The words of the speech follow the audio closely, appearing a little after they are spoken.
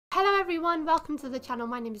everyone, welcome to the channel.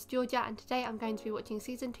 My name is Georgia and today I'm going to be watching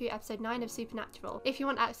season 2 episode 9 of Supernatural. If you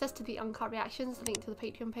want access to the uncut reactions, the link to the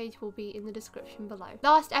Patreon page will be in the description below.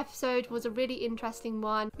 Last episode was a really interesting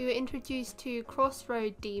one. We were introduced to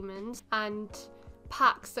crossroad demons and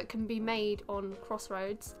pacts that can be made on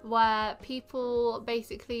crossroads where people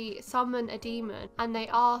basically summon a demon and they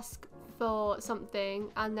ask for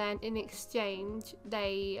something and then in exchange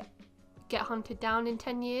they get hunted down in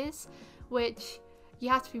 10 years, which you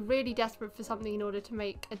have to be really desperate for something in order to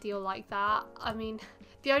make a deal like that. I mean,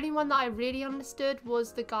 the only one that I really understood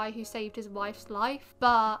was the guy who saved his wife's life,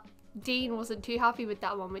 but Dean wasn't too happy with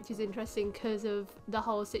that one, which is interesting because of the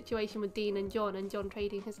whole situation with Dean and John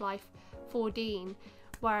trading his life for Dean.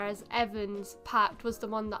 Whereas Evan's pact was the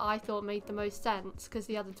one that I thought made the most sense because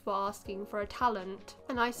the others were asking for a talent,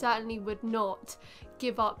 and I certainly would not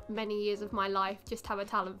give up many years of my life just to have a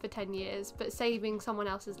talent for 10 years, but saving someone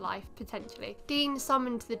else's life potentially. Dean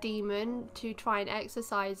summoned the demon to try and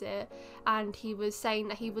exorcise it, and he was saying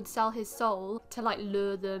that he would sell his soul to like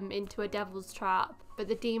lure them into a devil's trap. But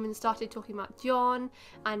the demon started talking about John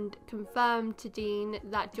and confirmed to Dean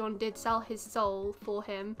that John did sell his soul for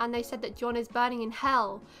him, and they said that John is burning in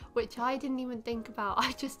hell, which I didn't even think about.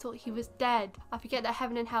 I just thought he was dead. I forget that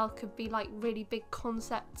heaven and hell could be like really big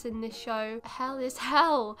concepts in this show. Hell is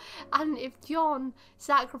hell, and if John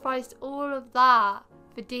sacrificed all of that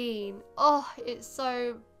for Dean, it's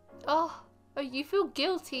so you feel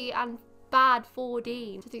guilty and bad for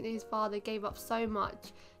Dean. To think that his father gave up so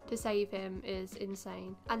much to save him is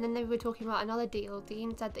insane. And then they were talking about another deal.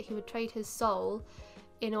 Dean said that he would trade his soul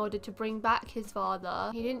in order to bring back his father.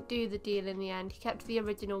 He didn't do the deal in the end. He kept the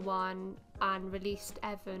original one and released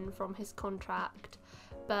Evan from his contract,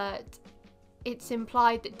 but it's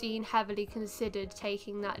implied that Dean heavily considered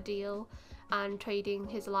taking that deal and trading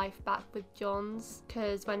his life back with John's,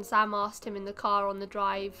 because when Sam asked him in the car on the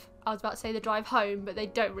drive, I was about to say the drive home, but they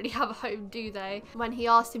don't really have a home, do they? When he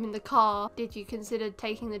asked him in the car, did you consider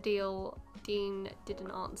taking the deal, Dean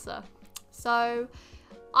didn't answer. So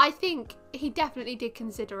I think he definitely did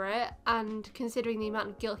consider it, and considering the amount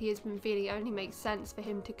of guilt he has been feeling, it only makes sense for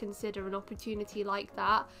him to consider an opportunity like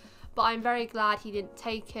that. But I'm very glad he didn't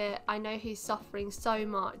take it. I know he's suffering so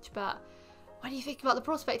much, but when you think about the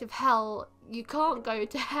prospect of hell, you can't go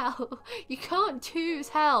to hell. You can't choose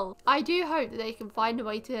hell. I do hope that they can find a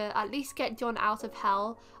way to at least get John out of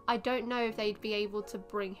hell. I don't know if they'd be able to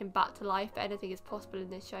bring him back to life, but anything is possible in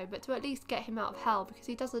this show, but to at least get him out of hell, because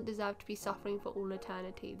he doesn't deserve to be suffering for all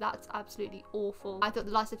eternity. That's absolutely awful. I thought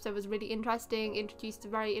the last episode was really interesting, introduced a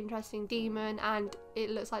very interesting demon, and it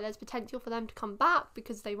looks like there's potential for them to come back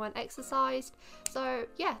because they weren't exorcised. So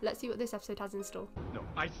yeah, let's see what this episode has in store. No,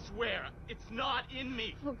 I swear, it's not in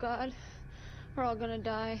me. Oh God, we're all gonna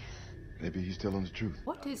die. Maybe he's telling the truth.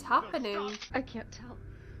 What is happening? No, I can't tell.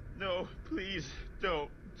 no, please, don't.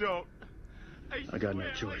 I got no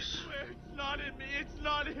swear, choice. I swear, it's not in me. It's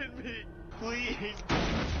not in me. Please.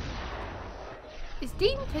 Is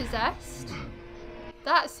Dean possessed?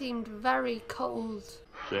 That seemed very cold.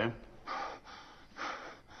 Sam?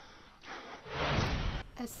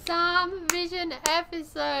 A Sam Vision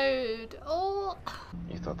episode. Oh.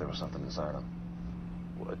 You thought there was something inside him?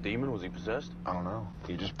 What, a demon? Was he possessed? I don't know.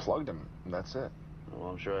 You just plugged him, and that's it. Well,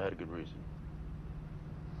 I'm sure I had a good reason.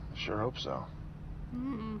 I sure hope so.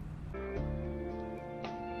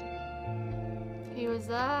 He was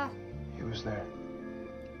there. He was there.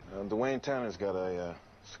 Dwayne Tanner's got a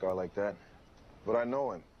scar like that, but I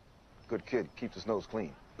know him. Good kid, keeps his nose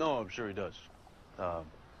clean. No, I'm sure he does.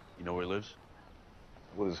 You know where he lives?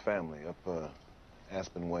 With his family, up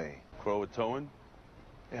Aspen Way. Croatoan?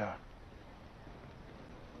 Yeah.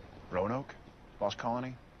 Roanoke? Lost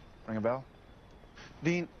Colony? Ring a bell?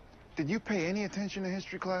 Dean, did you pay any attention to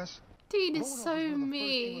history class? Dean is so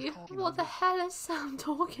mean. What the hell is Sam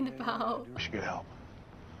talking about? We should get help.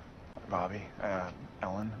 Bobby,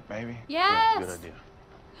 Ellen, maybe? Yes! Yeah, good idea.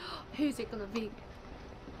 Who's it gonna be?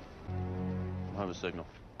 I'll have a signal.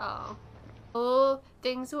 Oh,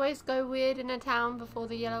 things always go weird in a town before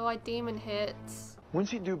the yellow-eyed demon hits.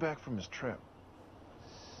 When's he due back from his trip?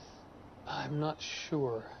 I'm not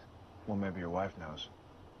sure. Well, maybe your wife knows.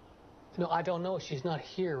 No, I don't know. She's not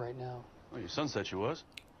here right now. Oh, your son said she was.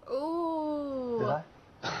 Ooh. Did I?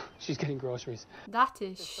 She's getting groceries. That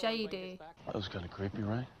is shady. That was kind of creepy,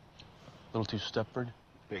 right? A little too Stepford.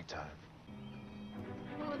 Big time.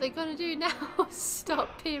 What are they gonna do now?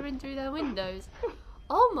 Stop peering through their windows.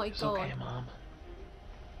 Oh my god. Okay, Mom.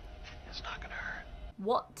 It's not gonna hurt.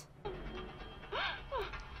 What?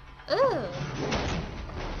 Ugh.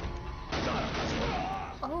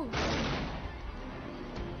 Oh.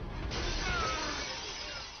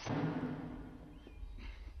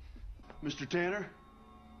 Mr. Tanner?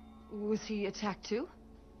 Was he attacked too?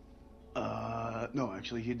 No,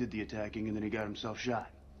 actually, he did the attacking and then he got himself shot.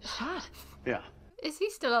 Shot? Yeah. Is he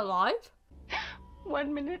still alive?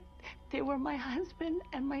 1 minute, they were my husband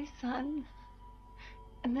and my son.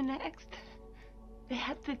 And the next, they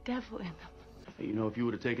had the devil in them. You know, if you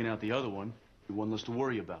would have taken out the other one, you one less to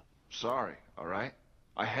worry about. Sorry, all right?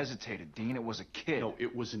 I hesitated, Dean. It was a kid. No,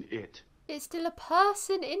 it wasn't it. It's still a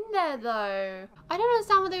person in there though. I don't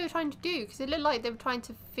understand what they were trying to do because it looked like they were trying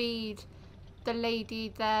to feed the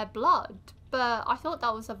lady their blood. But I thought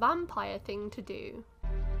that was a vampire thing to do.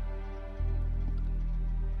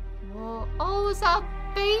 What? Oh, is that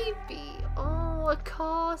a baby? Oh, a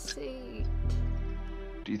car seat.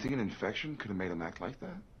 Do you think an infection could have made him act like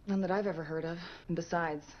that? None that I've ever heard of. And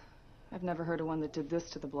besides, I've never heard of one that did this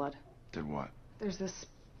to the blood. Did what? There's this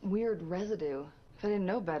weird residue. If I didn't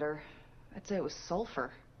know better, I'd say it was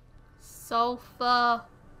sulfur. Sulfur.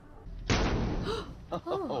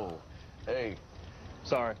 Oh, hey.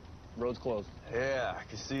 Sorry, road's closed. Yeah, I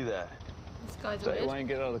can see that. This guy's Say, why weird. don't you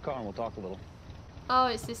get out of the car and we'll talk a little? Oh,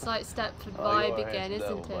 it's this like Stepford vibe again,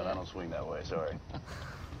 isn't it? But I don't swing that way, sorry.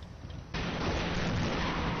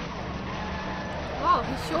 Wow,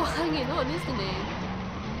 he's sure hanging on, isn't he?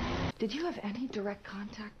 Did you have any direct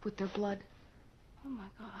contact with their blood? Oh my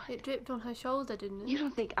God. It dripped on her shoulder, didn't it? You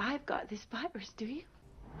don't think I've got this virus, do you?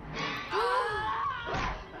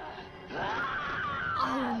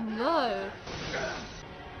 Oh no.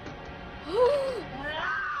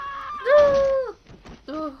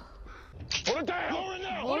 Oh. Put it down! Lower it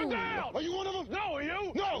now! Put it down! Are you one of them? No, are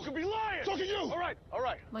you? No! You could be lying! So can you! All right, all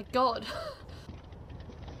right. My God.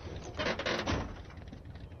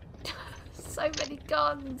 So many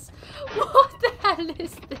guns. What the hell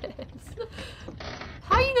is this?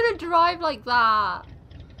 How are you gonna drive like that?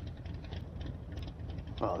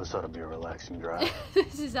 Well, this ought to be a relaxing drive.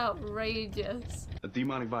 This is outrageous. A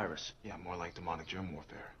demonic virus. Yeah, more like demonic germ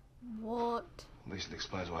warfare. What? At least it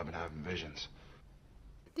explains why I've been having visions.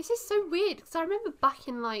 This is so weird because I remember back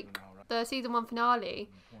in like the season 1 finale,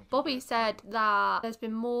 Bobby said that there's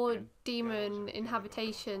been more demon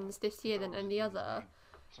inhabitations this year than any other.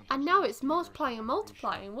 And now it's multiplying and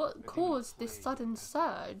multiplying. What caused this sudden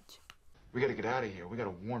surge? We gotta get out of here. We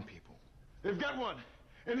gotta warn people. They've got one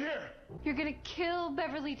in here. You're gonna kill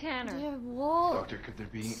Beverly Tanner. Yeah, what? Doctor, could there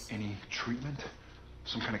be any treatment?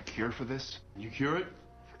 Some kind of cure for this? You cure it?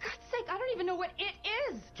 For God's sake, I don't even know what it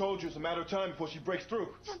is. Told you it's a matter of time before she breaks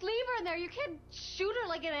through. Just leave her in there. You can't shoot her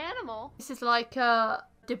like an animal. This is like a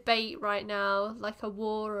debate right now, like a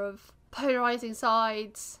war of polarizing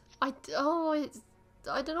sides. I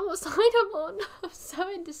don't know what side I'm on. I'm so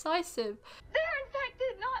indecisive. They're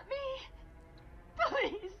infected, not me.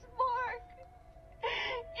 Please, Mark.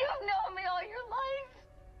 You've known me all your life.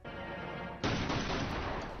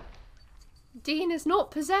 Dean is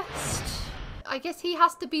not possessed. I guess he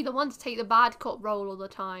has to be the one to take the bad cop role all the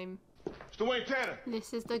time. It's Dwayne Tanner.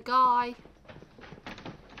 This is the guy.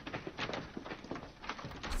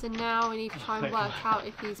 So now we need to try and work out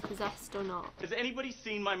if he's possessed or not. Has anybody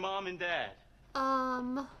seen my mom and dad?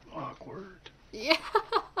 Awkward. Yeah.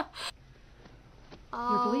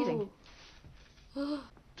 You're bleeding.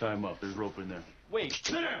 Tie him up. There's rope in there. Wait,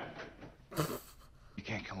 sit down. You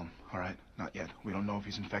can't kill him, all right? Not yet. We don't know if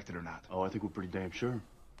he's infected or not. Oh, I think we're pretty damn sure.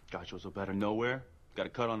 Guy shows up out of nowhere. Got a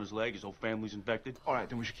cut on his leg. His whole family's infected. All right,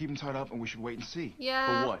 then we should keep him tied up and we should wait and see.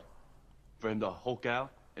 Yeah. For what? For him to Hulk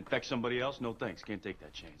out? Infect somebody else? No thanks. Can't take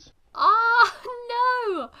that chance. Ah,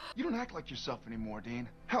 no. You don't act like yourself anymore, Dean.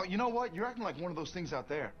 Hell, you know what? You're acting like one of those things out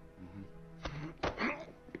there.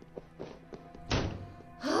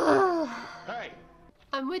 Hey.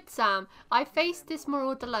 I'm with Sam. I faced this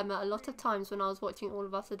moral dilemma a lot of times when I was watching All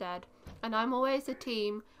of Us Are Dead. And I'm always a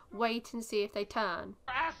team, wait and see if they turn.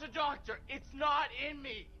 Ask the doctor. It's not in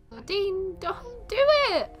me. Dean, don't do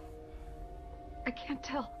it. I can't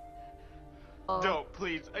tell. No,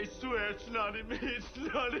 please. I swear it's not in me.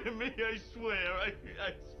 It's not in me. I swear. I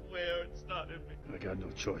swear it's not in me. I got no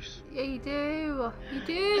choice. Yeah, you do. You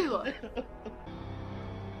do.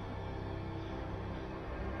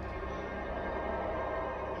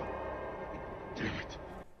 Damn it.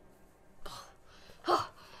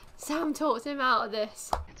 Sam talked him out of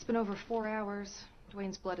this. It's been over 4 hours.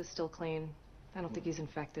 Dwayne's blood is still clean. I don't think he's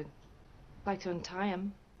infected. I'd like to untie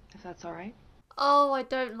him, if that's all right. Oh, I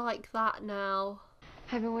don't like that now.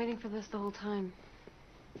 I've been waiting for this the whole time.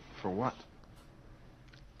 For what?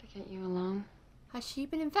 To get you alone. Has she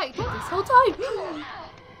been infected this whole time?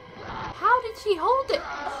 How did she hold it?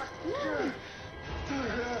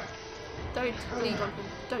 Don't bleed on him.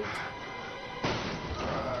 Don't.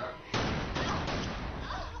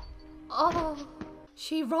 Oh.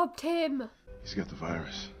 She robbed him. He's got the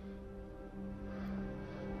virus.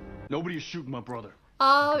 Nobody is shooting my brother.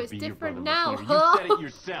 Oh, Could it's be your different brother, now. You said it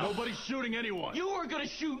yourself. Nobody's shooting anyone. You were gonna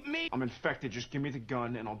shoot me! I'm infected. Just give me the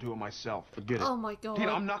gun and I'll do it myself. Forget it. Oh my god. Dean,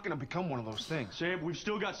 I'm not gonna become one of those things. Sam, we've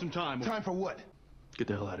still got some time. Time for what? Get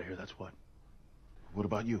the hell out of here, that's what. What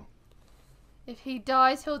about you? If he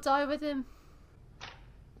dies, he'll die with him.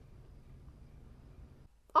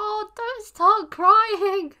 Oh, don't start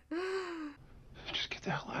crying. Just get the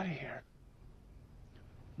hell out of here.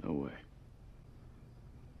 No way.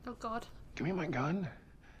 Oh god. Give me my gun.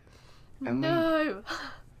 And No.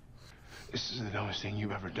 this is the dumbest thing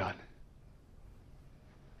you've ever done.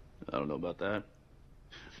 I don't know about that.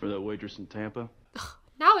 For that waitress in Tampa.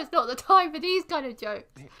 Now is not the time for these kind of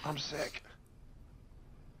jokes. I'm sick.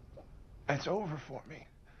 It's over for me.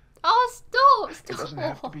 Oh, stop. Stop. It doesn't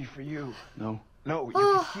have to be for you. No. No, you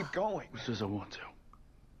can keep going. It says I want to.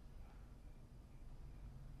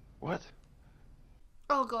 What?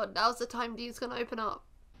 Oh god, now's the time Dean's gonna open up.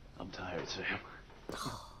 I'm tired, Sam.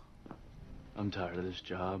 I'm tired of this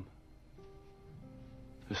job.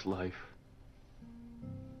 This life.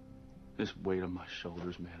 This weight on my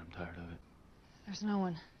shoulders, man. I'm tired of it. There's no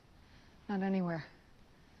one. Not anywhere.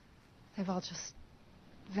 They've all just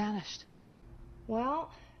vanished.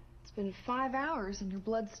 Well, it's been 5 hours and your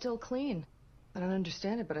blood's still clean. I don't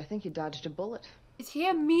understand it, but I think you dodged a bullet. Is he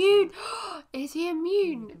immune? Is he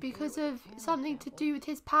immune because of something to do with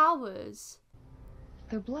his powers?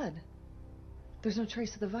 Their blood. There's no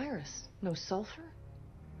trace of the virus. No sulfur.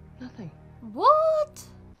 Nothing. What?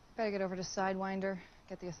 Gotta get over to Sidewinder.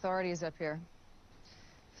 Get the authorities up here.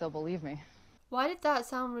 If they'll believe me. Why did that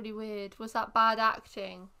sound really weird? Was that bad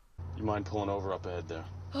acting? You mind pulling over up ahead there?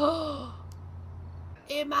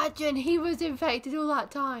 Imagine he was infected all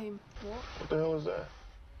that time. What the hell is that?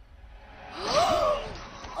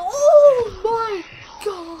 Oh my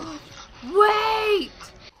god! Wait!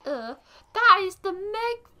 That is the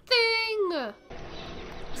Meg thing!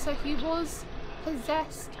 So he was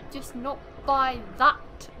possessed, just not by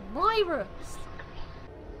that virus.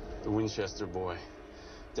 The Winchester boy.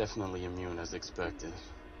 Definitely immune as expected.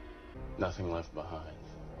 Nothing left behind.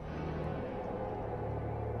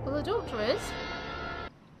 Well, the doctor is.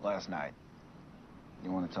 Last night.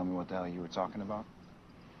 You want to tell me what the hell you were talking about?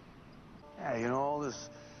 Yeah, you know, all this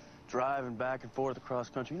driving back and forth across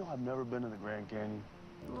country. You know, I've never been to the Grand Canyon.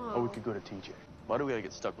 Oh. Or we could go to TJ. Why do we gotta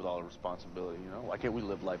get stuck with all the responsibility, you know? Why can't we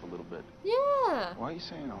live life a little bit? Yeah. Why are you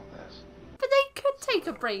saying all this? But they could take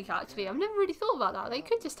a break, actually. I've never really thought about that. They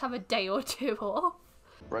could just have a day or two off.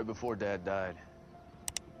 Right before Dad died,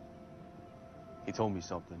 he told me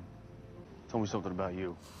something. He told me something about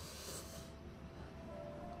you.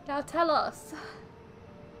 Now tell us.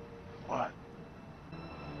 What?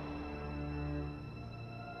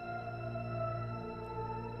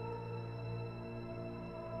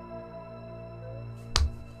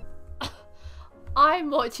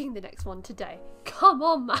 I'm watching the next one today. Come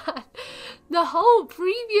on, man. The whole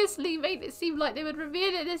previously made it seem like they would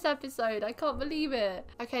reveal it this episode. I can't believe it.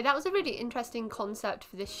 Okay, that was a really interesting concept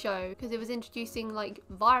for this show because it was introducing like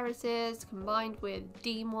viruses combined with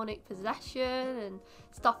demonic possession and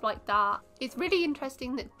stuff like that. It's really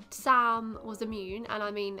interesting that Sam was immune, and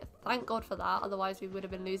I mean, thank God for that. Otherwise, we would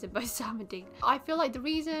have been losing both Sam and Dean. I feel like the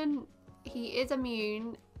reason he is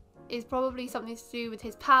immune is probably something to do with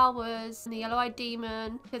his powers and the yellow-eyed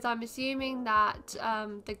demon, because I'm assuming that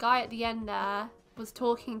the guy at the end there was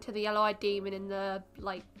talking to the yellow-eyed demon in the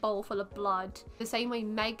like bowl full of blood, the same way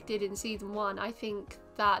Meg did in season 1. I think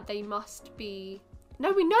that they must be...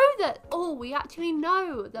 No, we know that... Oh, we actually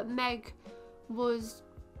know that Meg was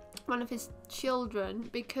one of his children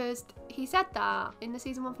because he said that in the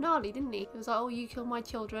season 1 finale, didn't he? He was like, oh, you killed my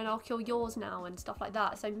children, I'll kill yours now, and stuff like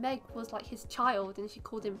that. So Meg was like his child and she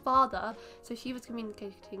called him father, so she was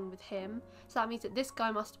communicating with him. So that means that this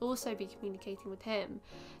guy must also be communicating with him.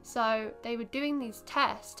 So they were doing these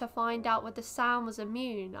tests to find out whether Sam was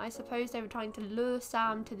immune. I suppose they were trying to lure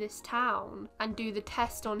Sam to this town and do the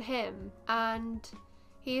test on him, and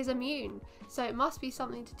he is immune. So it must be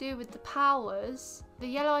something to do with the powers. The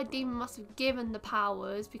yellow-eyed demon must have given the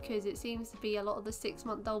powers because it seems to be a lot of the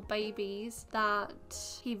 6-month-old babies that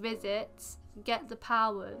he visits get the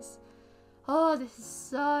powers. Oh, this is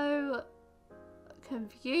so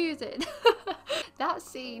confusing. That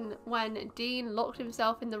scene when Dean locked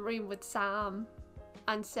himself in the room with Sam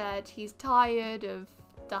and said he's tired of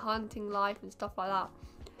the hunting life and stuff like that.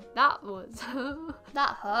 That was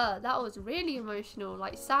that was really emotional.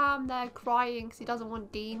 Like Sam there crying because he doesn't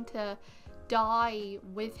want Dean to die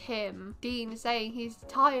with him. Dean saying he's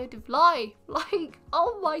tired of life. Like,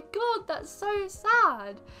 oh my god, that's so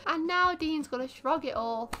sad. And now Dean's gonna shrug it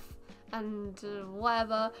off and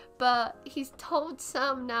whatever, but he's told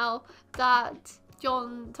Sam now that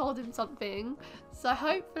John told him something. So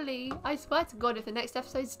hopefully, I swear to god, if the next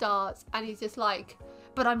episode starts and he's just like,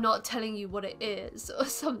 but I'm not telling you what it is, or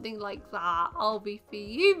something like that, I'll be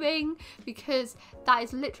fuming, because that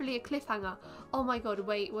is literally a cliffhanger. Oh my god,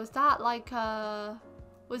 wait, was that like a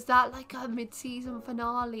mid-season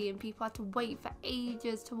finale and people had to wait for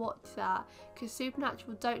ages to watch that? Because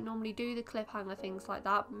Supernatural don't normally do the cliffhanger things like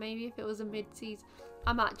that. But maybe if it was a mid-season,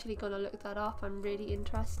 I'm actually gonna look that up. I'm really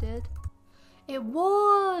interested. It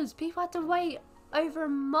was! People had to wait over a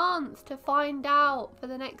month to find out for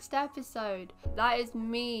the next episode. That is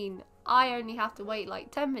mean. I only have to wait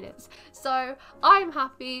like 10 minutes. So I'm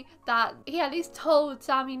happy that he at least told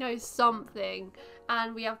Sam he knows something,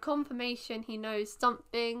 and we have confirmation he knows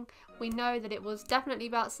something. We know that it was definitely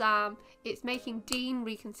about Sam. It's making Dean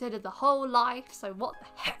reconsider the whole life, so what the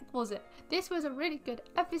heck was it? This was a really good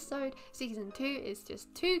episode. Season 2 is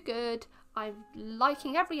just too good. I'm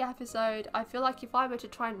liking every episode. I feel like if I were to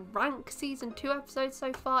try and rank season 2 episodes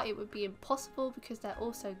so far, it would be impossible because they're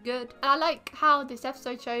all so good. And I like how this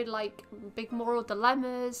episode showed like big moral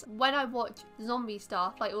dilemmas. When I watch zombie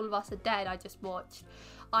stuff, like All of Us Are Dead, I just watched,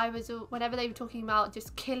 whenever they were talking about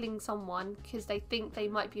just killing someone because they think they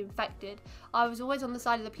might be infected, I was always on the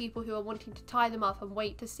side of the people who are wanting to tie them up and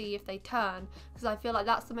wait to see if they turn, because I feel like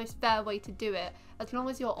that's the most fair way to do it. As long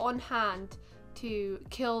as you're on hand to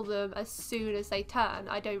kill them as soon as they turn,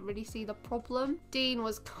 I don't really see the problem. Dean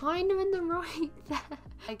was kind of in the right there.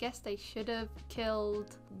 I guess they should have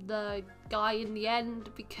killed the guy in the end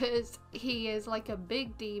because he is like a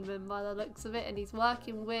big demon by the looks of it, and he's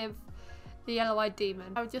working with the yellow-eyed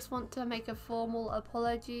demon. I just want to make a formal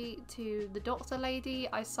apology to the doctor lady.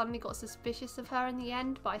 I suddenly got suspicious of her in the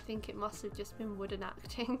end, but I think it must have just been wooden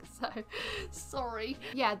acting, so sorry.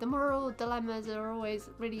 Yeah, the moral dilemmas are always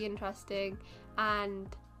really interesting, and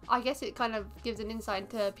I guess it kind of gives an insight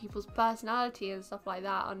into people's personality and stuff like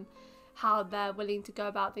that, on how they're willing to go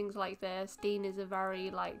about things like this. Dean is a very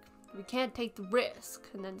like, we can't take the risk,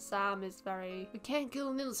 and then Sam is very, we can't kill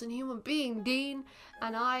an innocent human being, Dean.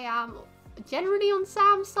 And I am generally on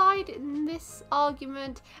Sam's side in this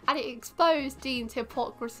argument, and it exposed Dean's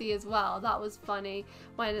hypocrisy as well. That was funny,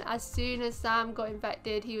 when as soon as Sam got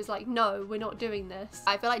infected, he was like, no, we're not doing this.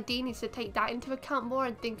 I feel like Dean needs to take that into account more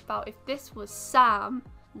and think about, if this was Sam,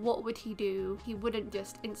 what would he do? He wouldn't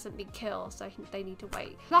just instantly kill, so they need to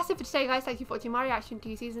wait. That's it for today, guys. Thank you for watching my reaction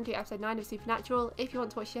to season 2 episode 9 of Supernatural. If you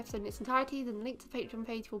want to watch the episode in its entirety, then the link to the Patreon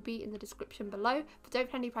page will be in the description below, but don't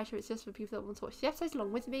put any pressure, it's just for people that want to watch the episodes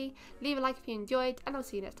along with me. Leave a like if you enjoyed, and I'll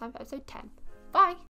see you next time for episode 10. Bye!